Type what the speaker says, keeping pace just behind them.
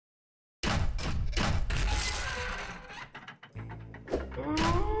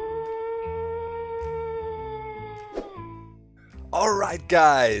Alright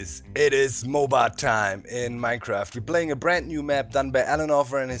guys, it is Moba time in Minecraft. We're playing a brand new map done by Alan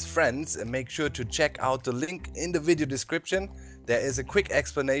and his friends, and make sure to check out the link in the video description. There is a quick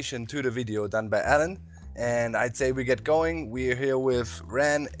explanation to the video done by Alan, and I'd say we get going. We're here with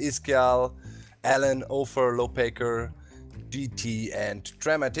Ren, Iskall, Alan, Ofer, Lopaker, GT, and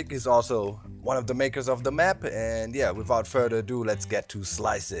Dramatic is also one of the makers of the map. And yeah, without further ado, let's get to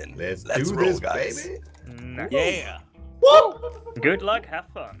slicing. Let's do roll, this, guys. baby. Yeah. Woo! Good luck, have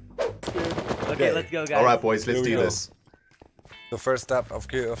fun. Okay, let's go, guys. All right, boys, let's do this. So first up, of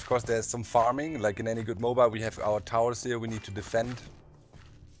course, there's some farming. Like in any good MOBA, we have our towers here we need to defend.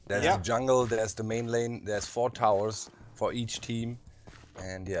 There's the jungle, there's the main lane, there's 4 towers for each team.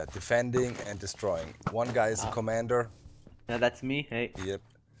 And yeah, defending and destroying. One guy is a commander. Yeah, that's me, hey. Yep.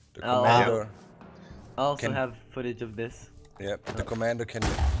 The commander. I also have footage of this. Yep, the commander can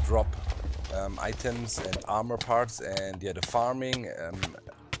drop items and armor parts, and yeah, the farming,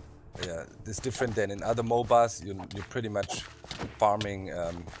 yeah, it's different than in other MOBAs. You're pretty much farming.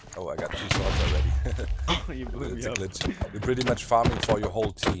 Oh, I got 2 swords already. You blew me It's a up. glitch. You're pretty much farming for your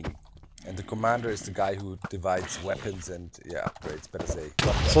whole team, and the commander is the guy who divides weapons and yeah, upgrades. Better say.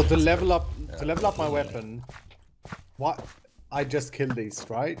 So to level up my weapon, what? I just killed these,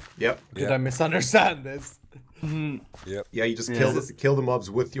 right? Yep. Did I misunderstand this? Yep. Yeah, you just kill the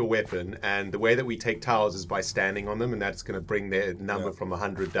mobs with your weapon, and the way that we take towers is by standing on them, and that's going to bring their number from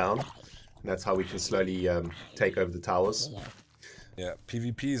 100 down. And that's how we can slowly take over the towers. Yeah,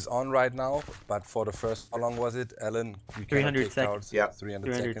 PvP is on right now, but for the first, how long was it, Alan? We 300 seconds. Towers. Yeah,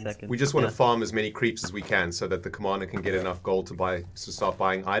 300 seconds. We just want to farm as many creeps as we can, so that the commander can get enough gold to start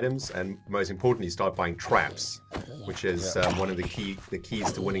buying items, and most importantly, start buying traps, which is one of the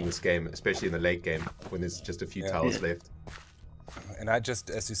keys to winning this game, especially in the late game when there's just a few towers left. And I just,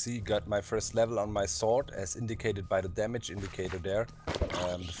 as you see, got my first level on my sword, as indicated by the damage indicator there.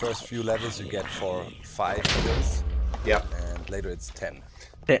 The first few levels you get for 5 kills. Yeah. And later it's 10.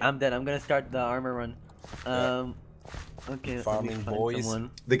 Okay, I'm dead. I'm gonna start the armor run. Okay. Farming boys.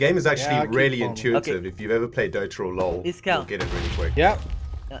 Someone. The game is actually really farming. intuitive. If you've ever played Dota or LoL, you'll get it really quick. Yeah.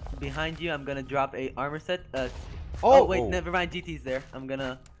 Behind you, I'm gonna drop a armor set. Oh wait, never mind. GT's there. I'm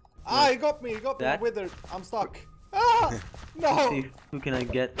gonna. Ah, he got me. I'm withered. I'm stuck. Ah, no. See who can I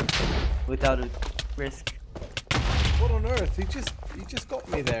get without a risk. What on earth? He just got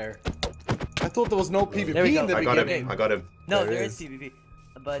me there. I thought there was no PvP There we go. in the I got beginning. him. I got him. No, There there is. is PvP,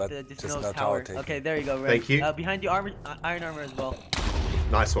 but just no tower tower. taking. Okay, there you go. Ren. Thank you. Behind you, iron armor as well.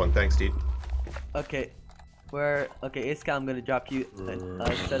 Nice one. Thanks, dude. Okay, okay, Iskall, I'm gonna drop you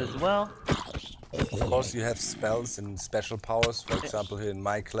a set as well. Of course, you have spells and special powers. For example, here in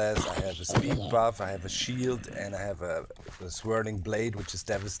my class, I have a speed buff, I have a shield, and I have a swirling blade, which is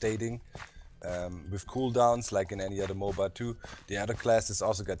devastating. With cooldowns, like in any other MOBA too. The other classes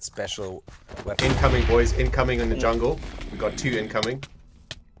also got special weapons. Incoming, boys. Incoming in the jungle. We got 2 incoming.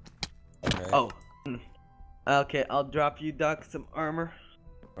 Okay. Oh. Okay, I'll drop you, Doc, some armor.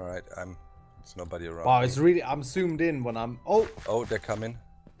 Alright, there's nobody around. Wow, me. it's really. I'm zoomed in when I'm. Oh. Oh, they're coming.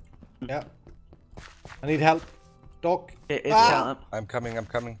 Yeah. I need help, Doc. Okay, Iskall, I'm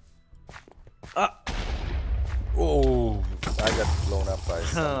coming. Ah. Oh, I got blown up by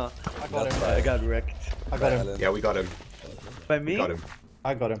I got him. I got wrecked. I got him. Alan. Yeah, we got him. By me? We got him.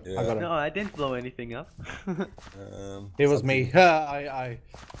 I got him. I got him. No, I didn't blow anything up. It was me. I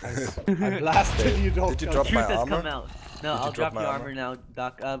blasted you, Doc. Did you drop my Truth has armor? come out. No, I'll drop your armor now,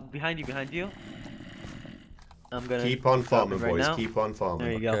 Doc. Behind you. I'm gonna Keep on farming, right boys. now. Keep on farming.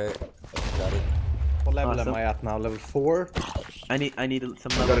 There you go. Okay, got it. What level Awesome. am I at now? Level 4. I need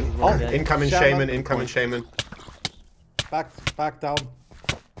some Got it. levels. Oh, again. incoming shaman. Incoming shaman. Back down.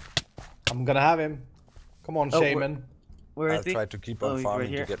 I'm gonna have him. Come on, shaman. Where is I'll he? try to keep on he's farming right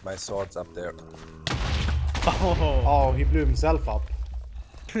here. to get my swords up there. Oh, he blew himself up.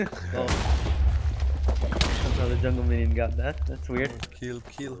 Another jungle minion got that. That's weird. Kill.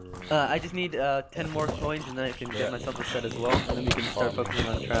 I just need 10 more coins and then I can get myself a set as well. And then we can start focusing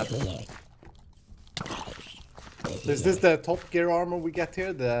on traps. Is this the top gear armor we get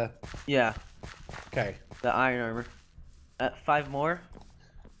here? Yeah, Okay. the iron armor. 5 more.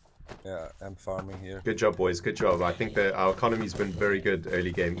 Yeah, I'm farming here. Good job, boys. Good job. I think that our economy's been very good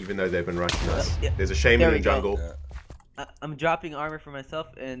early game, even though they've been rushing us. Yeah. There's a shaman There in we the go. jungle. Yeah. I'm dropping armor for myself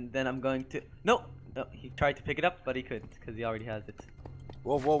and then I'm going to... No, he tried to pick it up, but he couldn't because he already has it.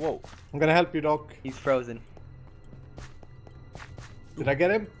 Whoa. I'm gonna help you, Doc. He's frozen. Did I get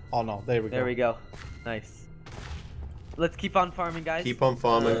him? Oh no, there we go. There we go. Nice. Let's keep on farming, guys. Keep on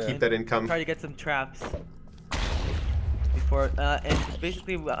farming. Keep that income. Try to get some traps. before. And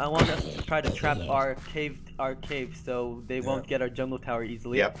basically, I want us to try to trap our cave, so they won't get our jungle tower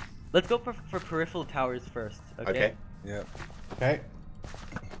easily. Yep. Let's go for peripheral towers first. Okay. Yeah. Okay.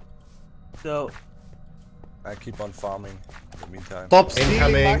 So. I keep on farming in the meantime. Stop stealing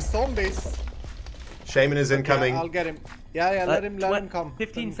Incoming. my zombies. Shaman is incoming. Okay, I'll get him. Yeah, let him come.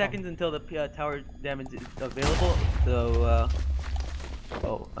 15 seconds until the tower damage is available. So,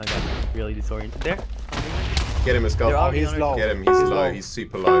 oh, I got really disoriented there. Get him, Iskall. They're He's low. Get him. He's low. He's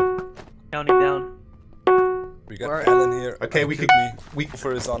super low. Counting down. We got Alan here. Okay, we could.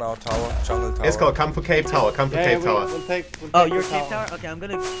 Gopher is on our tower, jungle tower. Iskall, come for cave tower. Come for cave tower. We'll take Oh, your cave tower? Okay, I'm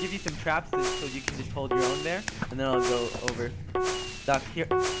gonna give you some traps so you can just hold your own there, and then I'll go over. Doc, here,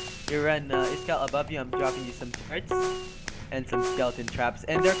 and Iskall above you. I'm dropping you some turrets and some skeleton traps,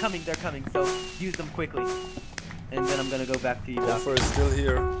 and they're coming. So use them quickly, and then I'm gonna go back to you, Doc. Gopher is still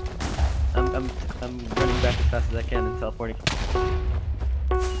here. I'm running back as fast as I can and teleporting.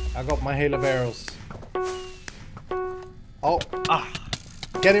 I got my hail of arrows. Oh.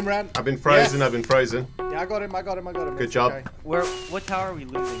 Get him, Ran. I've been frozen. Yes. I've been frozen. Yeah, I got him. Good It's job. okay. What tower are we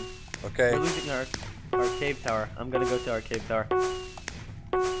losing? Okay. We're losing our cave tower. I'm gonna go to our cave tower.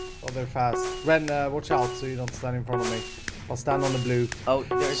 Oh, they're fast. Ren, watch out so you don't stand in front of me. I'll stand on the blue. Oh,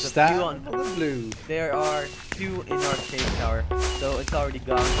 there's Stand a few on the blue. There are 2 in our cave tower, so it's already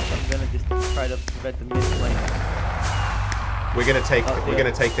gone. I'm gonna just try to prevent the mid lane. We're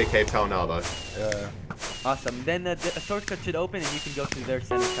gonna take their cave tower now, though. Yeah. Awesome. Then a shortcut should open, and you can go to their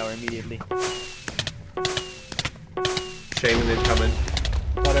center tower immediately. Shaman incoming.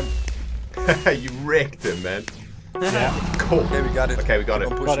 Got him. You wrecked him, man. Yeah. Cool. Okay, we got it. Okay, we got it.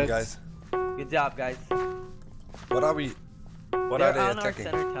 I'm Got pushing, it. guys. Good job, guys. What are we? What They're are they on attacking?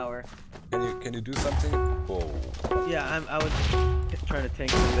 our center tower. Can you do something? Whoa. Yeah, I was trying to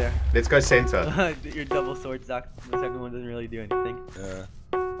tank them there. Let's go center. Your double sword, Doc. The second one doesn't really do anything. Yeah.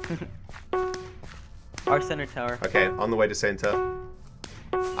 Our center tower. Okay, on the way to center.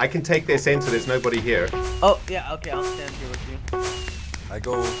 I can take their center. There's nobody here. Oh, yeah, okay, I'll stand here with you. I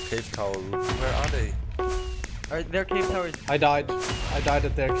go cave tower route. Where are they? Their cave tower is... I died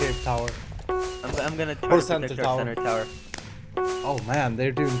at their cave tower. I'm gonna try Or to center protect our tower. center tower. Oh man,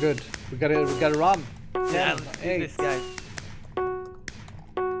 they're doing good. We gotta run. Yeah, let's do this, guys.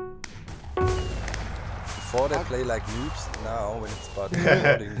 Before they play like noobs, now when it's about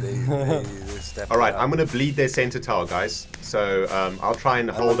recording, they step Alright, up. I'm gonna bleed their center tower, guys. So I'll try and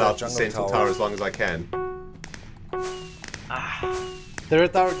hold on out that the jungle central tower. tower as long as I can. They're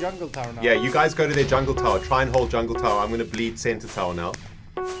at our jungle tower now. Yeah, you guys go to their jungle tower. Try and hold jungle tower. I'm gonna bleed center tower now.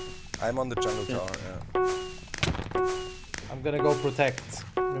 I'm on the jungle tower, yeah. I'm gonna go protect.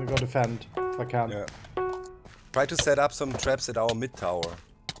 I'm gonna go defend if I can. Yeah. Try to set up some traps at our mid tower.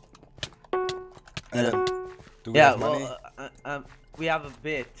 And then, do we have money? Well, we have a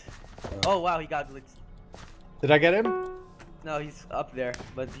bit. Oh wow, he got glitched. Did I get him? No, he's up there,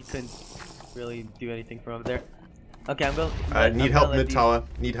 but he couldn't really do anything from up there. Okay, I'm going. Need help mid tower.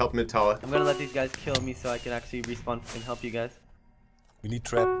 Need help mid tower. I'm gonna let these guys kill me so I can actually respawn and help you guys. We need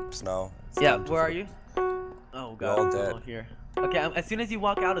traps now. It's Yeah, time to where are fight. you? Oh We're all god, dead. oh, here. Okay, as soon as you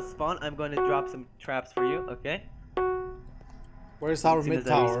walk out of spawn, I'm going to drop some traps for you. Okay. Where's our As soon mid as I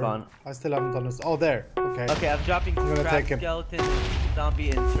tower? respawn. I still haven't done this. Oh, there. Okay. Okay, I'm dropping I'm gonna traps, take him. skeleton, zombie,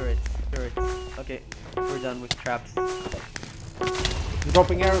 and turrets. Okay, we're done with traps. I'm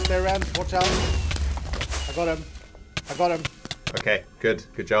dropping arrows there, Ren. Watch out. I got him. Okay, good.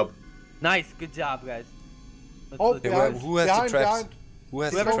 Good job. Nice, good job, guys. Oh, Okay, behind, who has the behind, traps? behind. Who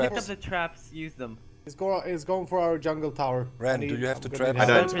has Whoever the picked up traps? the traps, use them. He's going for our jungle tower. Ren, do you have the I'm traps? gonna I need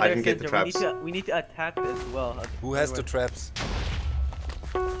don't. help. I didn't get the traps. We need to attack as well. Who has the traps?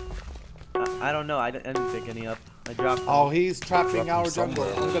 I don't know. I didn't pick any up. I dropped them. Oh, he's trapping Drop him our jungle.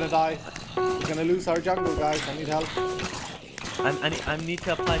 somewhere. I'm gonna die. We're gonna lose our jungle, guys. I need help. I need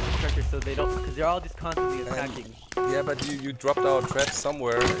to apply some pressure so they don't, because they're all just constantly attacking. Yeah, but you dropped our traps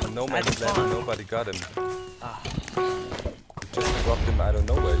somewhere in no man's land and nobody got him. You just dropped them. I don't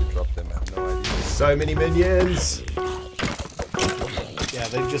know where you dropped them. I have no idea. So many minions. Yeah,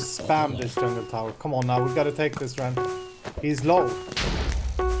 they just spammed this jungle tower. Come on now, we gotta take this, Ren. He's low.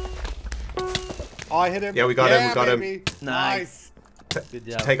 Oh, I hit him. Yeah, we got him, we got him. baby. Nice. Good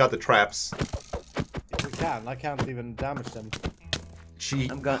job. Take out the traps. If we can, I can't even damage them.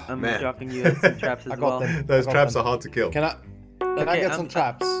 Cheat. I'm Man. dropping you some traps as I well. got them. Those I got traps them. are hard to kill. Can I Okay, get some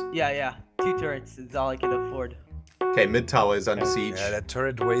traps? Yeah. 2 turrets is all I can afford. Okay, mid tower is under siege. Yeah, that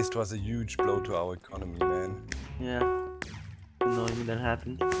turret waste was a huge blow to our economy, man. Yeah. Annoying that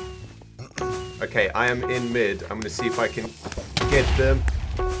happened. Okay, I am in mid. I'm gonna see if I can get them.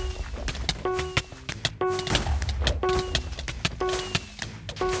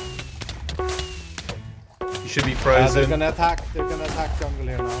 should be They're frozen. gonna attack. They're gonna attack jungle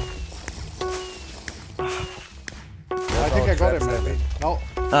here now. I think I got him. Maybe. No.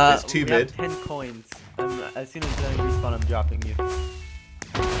 There's two we mid. have 10 coins. As soon as I respawn, I'm dropping you.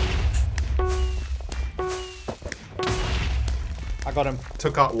 I got him.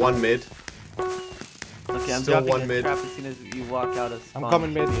 Took out one mid. Okay, I'm Still dropping one a mid. trap as soon as you walk out of spawn. I'm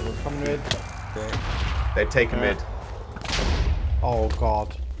coming mid. Coming mid. Okay. They've taken mid. Oh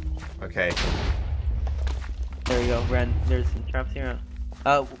god. Okay. There you go, Ren. There's some traps here.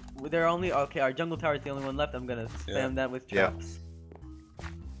 They're only okay. Our jungle tower is the only one left. I'm gonna spam that with traps.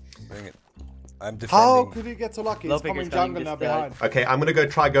 Bring it. I'm How defending. could he get so lucky? Low He's coming picker's coming, jungle now just, behind. Okay, I'm gonna go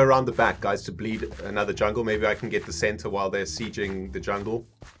around the back, guys, to bleed another jungle. Maybe I can get the center while they're sieging the jungle.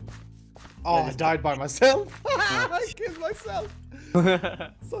 Oh, I died by myself. I killed myself.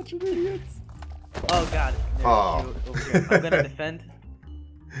 Such an idiot. Oh god. There's Oh. two over here. I'm gonna defend.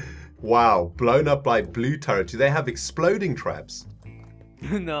 Wow, blown up by blue turret. Do they have exploding traps?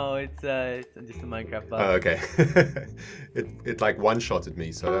 No, it's just a Minecraft bug. Oh, okay. it like one-shotted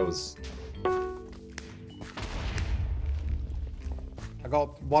me, so that was... I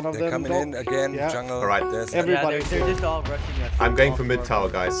got one of They're them. coming in again. Yeah. Jungle. All right. There's Everybody- Yeah, they're just all rushing us. I'm going All for mid four. tower,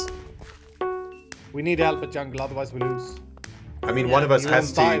 guys. We need help at jungle, otherwise we lose. I mean, Yeah, one of us you has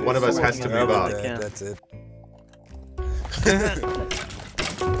won't die, to. One of us there's has to so move many out. Yeah. That's it. Yeah.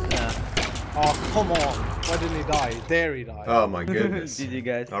 Oh, come on. Why didn't he die? There he died. Oh my goodness. GG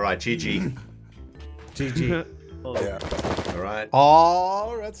guys. All right, GG. GG. Oh, Yeah. All right,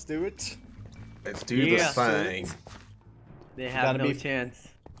 Oh, let's do it. let's do Yeah. this thing. They have Gotta no be- chance.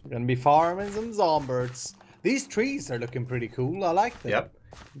 We're gonna be farming some zombirds. These trees are looking pretty cool. I like them.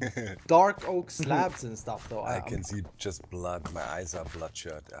 Yep. Dark oak slabs and stuff, though. I can see just blood. My eyes are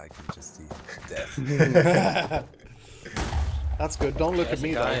bloodshot. I can just see death. That's good. Don't look at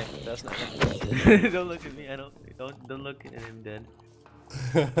me though. That's not Don't look at me. I don't look at him dead.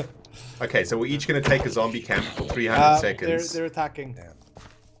 Okay, so we're each gonna take a zombie camp for 300 seconds. They're attacking. Damn.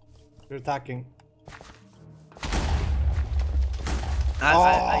 They're attacking.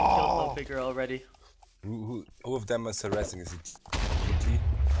 I killed Low Figure already. Who of them is harassing? Is it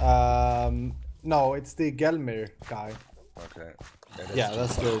GT? No, it's the Gelmir guy. Okay. Yeah,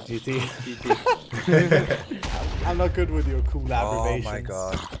 that's the GT. GT. I'm not good with your cool Oh abbreviations. my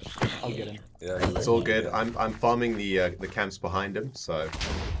god. I'll get him. Yeah, It's all good. I'm farming the camps behind him, so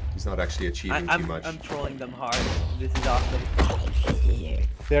he's not actually achieving too much. I'm trolling them hard. This is awesome.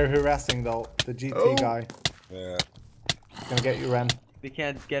 They're harassing though. The GT Oh. guy. Yeah. Gonna get you, Ren. They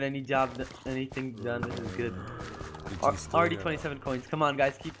can't get anything done. This is good. GT's still Already here. 27 coins. Come on,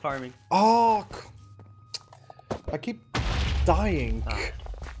 guys, keep farming. Oh, I keep dying.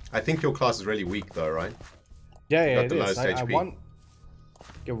 I think your class is really weak, though, right? Yeah, got it the is. lowest I HP.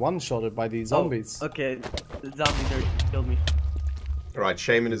 get one-shotted by these zombies. Oh, okay, the zombies are killed me. All right,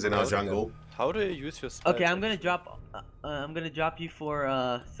 Shaman is in our jungle. How do you use your spell? Okay, I'm gonna drop you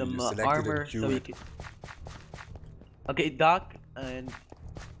for some You selected a armor so Q. you can. Okay, Doc and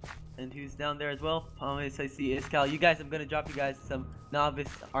who's down there as well? Thomas, I see Iskall. You guys, I'm gonna drop you guys some novice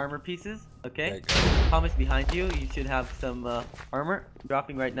armor pieces. Okay. Thomas, behind you, you should have some armor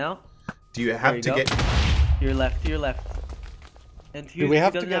dropping right now. Do you have you to go. get? To your left, to your left. And who, Do we who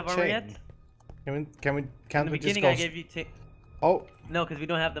have to doesn't get have armor yet? chained? In Can't the we just beginning, go? I gave you. Oh, No, because we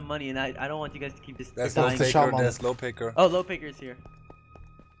don't have the money, and I don't want you guys to keep this. There's That's low dying. the picker, shaman. there's low picker. Oh, low picker's here.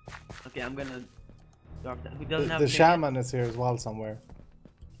 Okay, I'm gonna drop that. Who doesn't have the chain yet? shaman is here as well somewhere.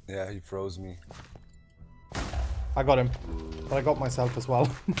 Yeah, he froze me. I got him, but I got myself as well.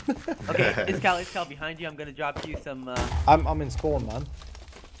 Okay, Iskall behind you. I'm gonna drop you some. I'm in spawn, man.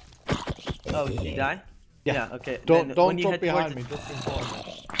 Oh, did you die? Yeah. Okay. Don't then don't when you drop head behind towards me. Just in spawn.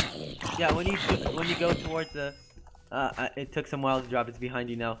 Yeah, when you go towards the. It took some while to drop. It's behind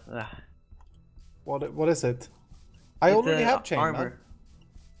you now. What is it? I It's, already have chain, armor. man.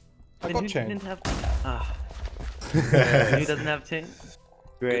 I Then got who chain. didn't have? Who doesn't have chain?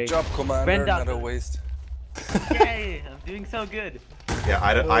 Good Great. job, Commander. RENDOG'S. Not a waste. Yay! I'm doing so good. Yeah,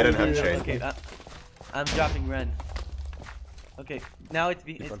 I don't have Yeah. chain. Okay, I'm dropping Ren. Okay, now it's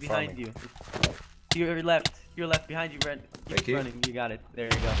on behind farming. you. To your left, behind you, Ren. Thank Keep you. running. You got it. There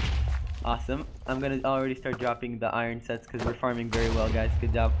you go. Awesome. I'm gonna already start dropping the iron sets because we're farming very well, guys.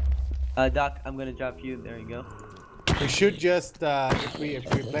 Good job. Doc, I'm gonna drop you. There you go. We should just if we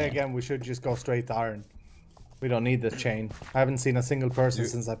play again, we should just go straight to iron. We don't need the chain. I haven't seen a single person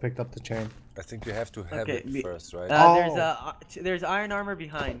since I picked up the chain. I think you have to have Okay, it first, right? Oh. There's iron armor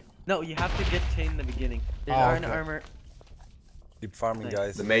behind. No, you have to get chain in the beginning. There's Oh, iron okay. armor. Keep farming, Nice.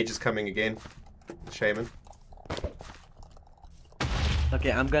 guys. The mage is coming again. Shaman.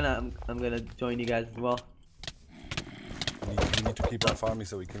 Okay, I'm gonna join you guys as well. keep on farming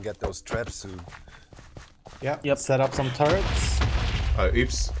so we can get those traps soon. Yeah. Yep. Set up some turrets. Oh,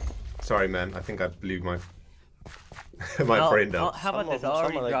 oops. Sorry, man. I think I blew my my friend up. How about this? I'll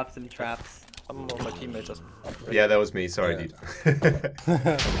already drop some traps. Some of my teammates just... Yeah, that was me. Sorry, dude.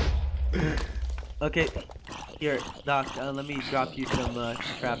 Okay, here, Doc. Let me drop you some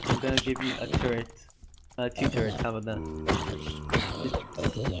traps. I'm gonna give you a turret. 2 turrets. How about that?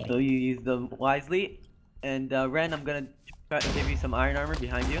 So you use them wisely. And Ren, I'm gonna try to give you some iron armor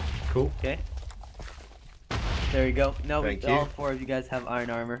behind you. Cool. Okay. There you go. Now Thank all you. 4 of you guys have iron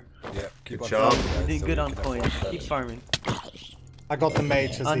armor. Yeah, keep Good on job. farming, guys, Doing so good we on can coins. afford Keep that. farming. I got the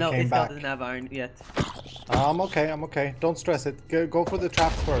mage as Oh he no, came Iskall back. doesn't have iron yet. I'm okay, I'm okay. Don't stress it. Go for the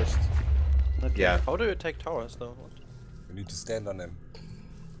traps first. Okay. Yeah. How do you take towers though? We need to stand on them.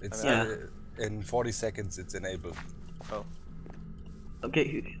 It's Yeah. in 40 seconds it's enabled. Oh.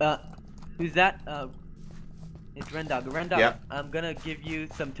 Okay, who's that? It's Rendog. Rendog, Yeah. I'm gonna give you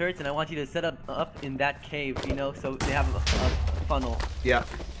some turrets and I want you to set up in that cave, you know, so they have a funnel. Yeah.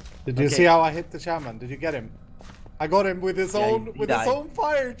 Did you Okay. see how I hit the shaman? Did you get him? I got him with his Yeah, own he with his died. own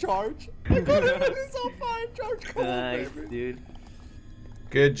fire charge. I got him with his own fire charge. Come on, Nice, baby. dude.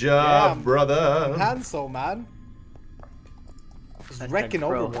 Good job, Yeah, brother. Hanso, man. Just Hashtag wrecking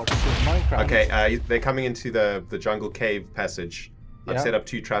pro. Overwatch in Minecraft. Okay, they're coming into the jungle cave passage. I've Yeah. set up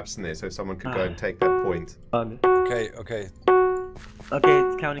 2 traps in there so someone could go and take that point. Okay, okay. Okay,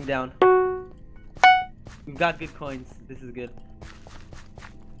 it's counting down. We've got good coins. This is good.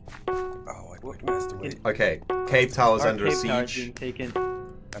 Oh, where's the way? Okay, cave tower's Our under a cave tower's siege. being taken.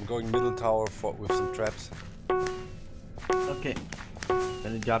 I'm going middle tower with some traps. Okay.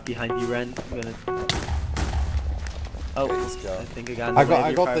 Gonna drop behind you, Ren. I'm gonna. Oh, Okay, let's go. I think I got. In the way of I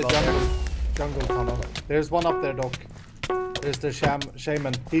your got the fireball jungle tunnel. There's one up there, Doc. There's the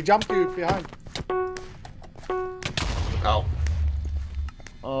shaman. He jumped you behind. Oh,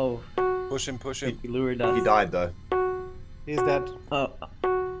 Oh, Push him, push him. he lured us. he died though. He's dead. Oh,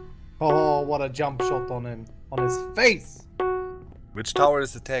 Oh, what a jump shot on him. On his face. Which tower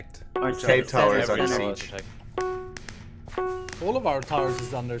is attacked? our Cave tower is center. under Tower siege. attack. All of our towers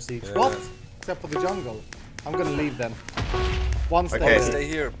is under siege. Yeah. What? Except for the jungle. I'm gonna leave then. One stay Okay. there. Stay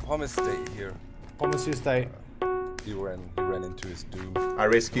here. Promise stay here. Promise you stay. He ran into his doom. I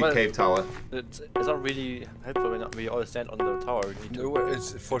rescued Well- cave tower. It's not really helpful when we all stand on the tower. We need to... No,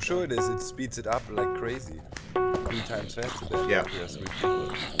 it's for sure it is. It speeds it up like crazy. 3 times faster than Yeah. yes,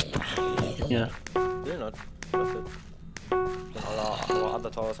 Yeah. Really not. That's it. Then all our other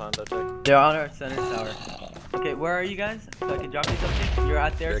towers are under attack. They're on our center tower. Okay, where are you guys? So I can drop you something? You're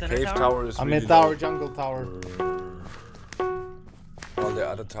at their The center cave tower? tower is I'm really at our low. jungle tower. All the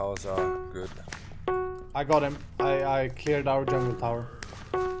other towers are good. I got him. I cleared our jungle tower.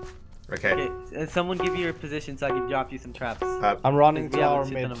 Okay. Okay, someone give you your position so I can drop you some traps. I'm running We to have a our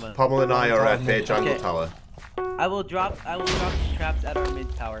shit mid. ton of them. Pommel and I are at their jungle Okay. tower. I will drop some traps at our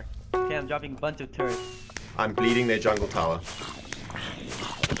mid tower. Okay, I'm dropping a bunch of turrets. I'm bleeding their jungle tower.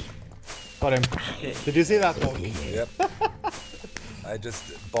 Got him. Okay. Did you see that, Doc? Yep. I just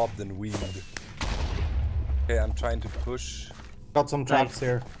bobbed and weaved. Okay, I'm trying to push. Got some traps Nice.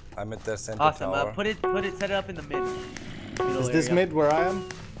 here. I'm at their center Awesome. tower. Set it up in the mid. Middle Is this area. mid where I am?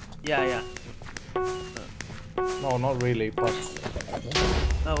 Yeah, yeah. No, not really, but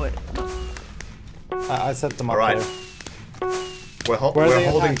Oh wait. I set them up Alright. there. We're, Where are we're they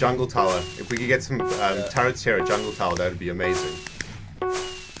holding attacking? jungle tower. If we could get some turrets here at jungle tower, that would be amazing.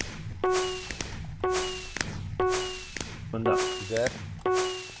 One down. You dead?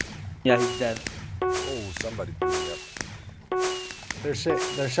 Yeah, he's dead. Oh, somebody blew me up. Their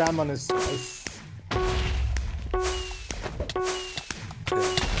shaman is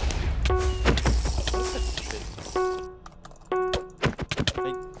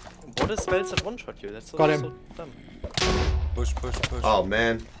Like, what is spells that one-shot you? That's so, Got him. so dumb. Push, push, push. Oh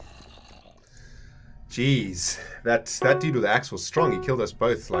man. Jeez. That dude with the axe was strong. He killed us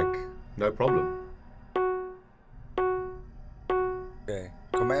both, like, no problem. Okay.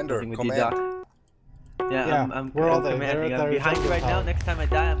 Commander, Nothing with you, command. Doc. Yeah, Yeah, I'm where are I'm they? commanding. They're at I'm their behind you jungle right now. tower. Next time I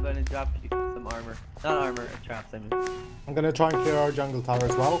die, I'm gonna drop you some armor. Not armor, traps, I mean. I'm gonna try and clear our jungle tower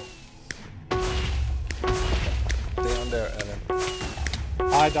as well. Stay on there, Alan.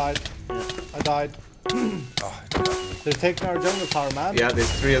 I died. Yeah. I died. Oh, it got me. They're taking our jungle tower, man. Yeah,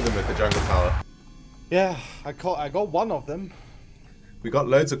 there's 3 of them at the jungle tower. Yeah, I got one of them. We got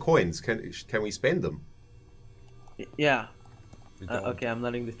loads of coins. Can we spend them? Yeah. We don't. Okay, I'm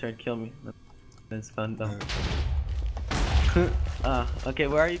letting this turn kill me. That's fun though. Okay,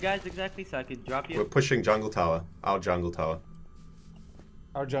 where are you guys exactly so I could drop We're you? pushing jungle tower. Our jungle tower.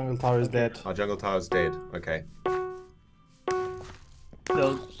 Our jungle tower is dead. Our jungle tower is dead. Okay.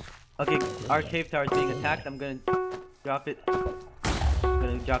 So, okay, our cave tower is being attacked. I'm gonna drop it. I'm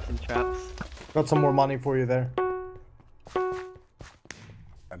gonna drop some traps. Got some more money for you there.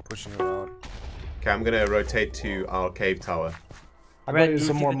 I'm pushing around. Okay, I'm gonna rotate to our cave tower. I Ren, got you do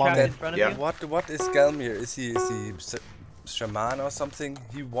some see more the money. traps in front of Yeah. you? What is Gelmir? Is he shaman or something?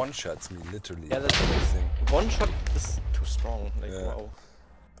 He one-shots me literally. Yeah, that's Amazing. one shot is too strong. Like, Yeah. wow.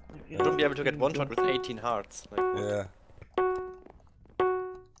 You wouldn't be able to get one shot with 18 hearts. Like, Yeah.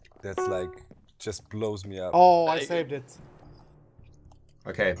 That's like just blows me up. Oh, I saved it.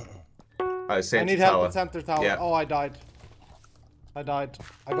 Okay. I I sent need the help tower. with center tower. Yeah. Oh, I died. I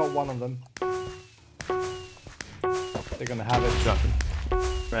got one of them. They're gonna have it.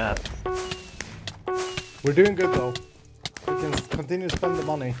 Traps. We're doing good though. We can continue to spend the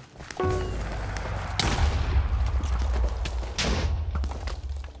money.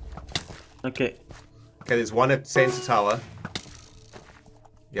 Okay. Okay, there's one at center tower.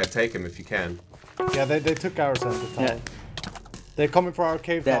 Yeah, take him if you can. Yeah, they took our center tower. Yeah. They're coming for our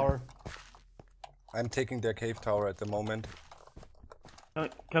cave Dead. tower. I'm taking their cave tower at the moment.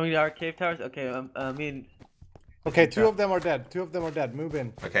 Coming to our cave towers? Okay, I mean... Okay, two of them are dead. Two of them are dead. Move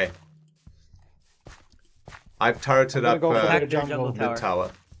in. Okay. I've turreted I'm up gonna go for their Attack their jungle. jungle mid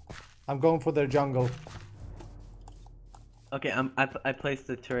tower. I'm going for their jungle. Okay, I placed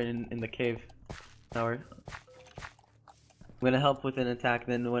the turret in the cave tower. I'm gonna help with an attack,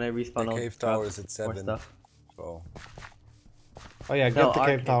 then when I respawn The I'll cave drop tower is at more 7. stuff. So Oh yeah, get No, the our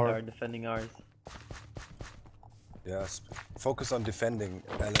cave tower. defending ours. yes, focus on defending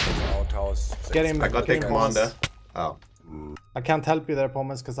Alan of our towers. Get him. I got their Okay, commander. Oh. I can't help you there,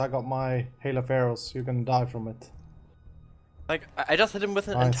 Pumice, because I got my hail of arrows. You can die from it. like I just hit him with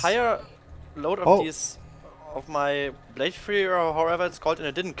an Nice. entire load of Oh. these, of my blade free or however it's called, and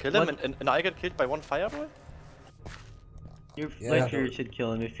it didn't kill him, What? and I got killed by one fireball. Your Yeah. blade fury should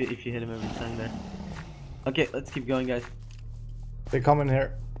kill him if you hit him every time there. Okay, let's keep going, guys. They come in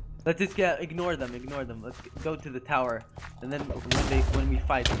here. Let's just ignore them. Let's go to the tower, and then when we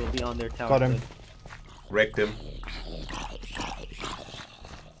fight, we'll be on their tower. Got him. Good. Wrecked him.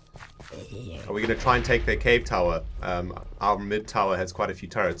 Are we gonna try and take their cave tower? Our mid tower has quite a few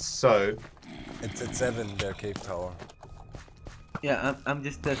turrets, so it's at 7, their cave tower. Yeah, I'm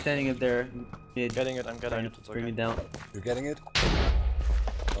just standing up there. Mid, Getting it, I'm getting trying it. to It's bring okay. it down. You're getting it?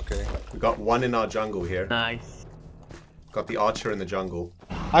 Okay. we got one in our jungle here. Nice. Got the archer in the jungle.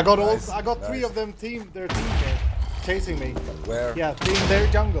 I got Nice, I got three nice. of them their team there, chasing me. Where? Yeah, team their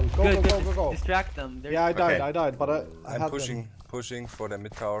jungle. Go, Good, go, go, go, go. Distract them. They're- Yeah, I Okay. died, but I I'm had pushing for the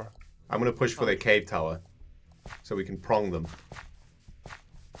mid tower. I'm gonna push for their cave tower, so we can prong them.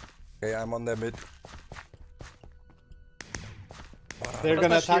 Okay, I'm on their mid. They're What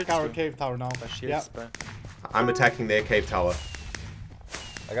gonna does my attack our shields do? cave tower now. My Yeah, shields, but I'm attacking their cave tower.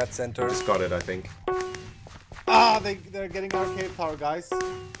 I got center. Just got it, I think. they're getting our cave tower, guys.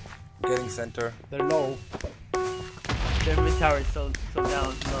 Getting center. They're low. Their mid tower is so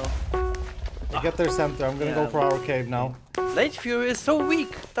down low. They get their center. I'm gonna Yeah. go for our cave now. blade fury is so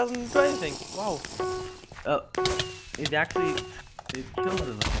weak. Doesn't do anything. Wow. Oh, it kills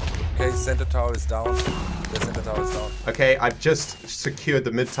them. Okay, center tower is down. The center tower is down. Okay, I've just secured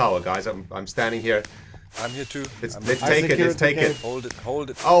the mid tower, guys. I'm standing here. I'm here too. Let's I'm take it. secured Let's the take it. cave. Hold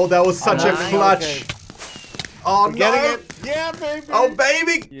it. Oh, that was such a nice. clutch. Okay. Oh I'm no! getting it. Yeah, baby. Oh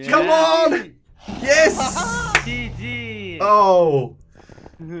baby, Yeah. come on! Yes! GG. Oh,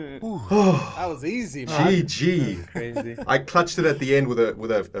 That was easy, man. GG. Crazy. I clutched it at the end with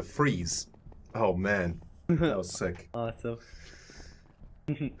a freeze. Oh man, that was sick. Awesome.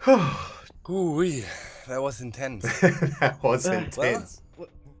 Ooh-wee, that was intense. That was Well, intense.